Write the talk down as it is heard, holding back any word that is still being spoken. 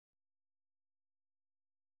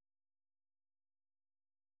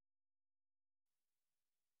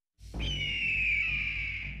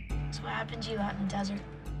So what happened to you out in the desert?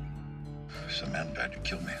 Some man tried to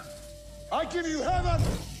kill me. I give you heaven!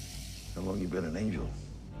 How long you been an angel?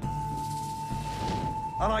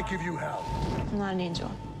 And I give you hell. I'm not an angel.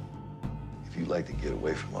 If you'd like to get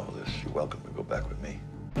away from all this, you're welcome to go back with me.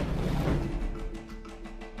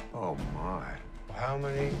 Oh, my. How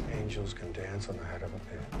many angels can dance on the head of a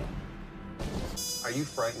pin? Are you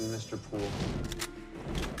frightened, Mr. Poole?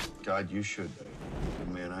 God, you should be. But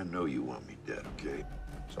man, I know you want me dead, okay?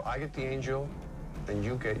 So I get the angel, and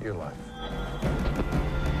you get your life.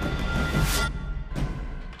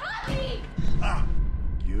 Bobby! Ah!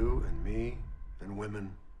 You and me and women.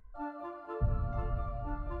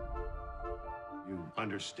 You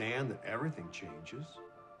understand that everything changes,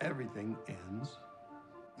 everything ends.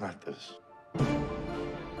 Not this.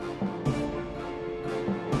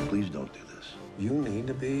 Please don't do this. You need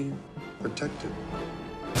to be protected.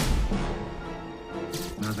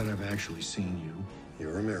 Now that I've actually seen you,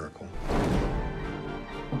 You're a miracle.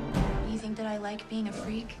 You think that I like being a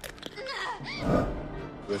freak?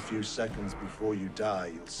 a few seconds before you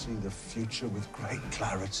die, you'll see the future with great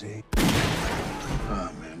clarity.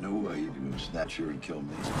 Ah, man, no way you're gonna snatch her and kill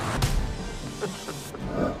me.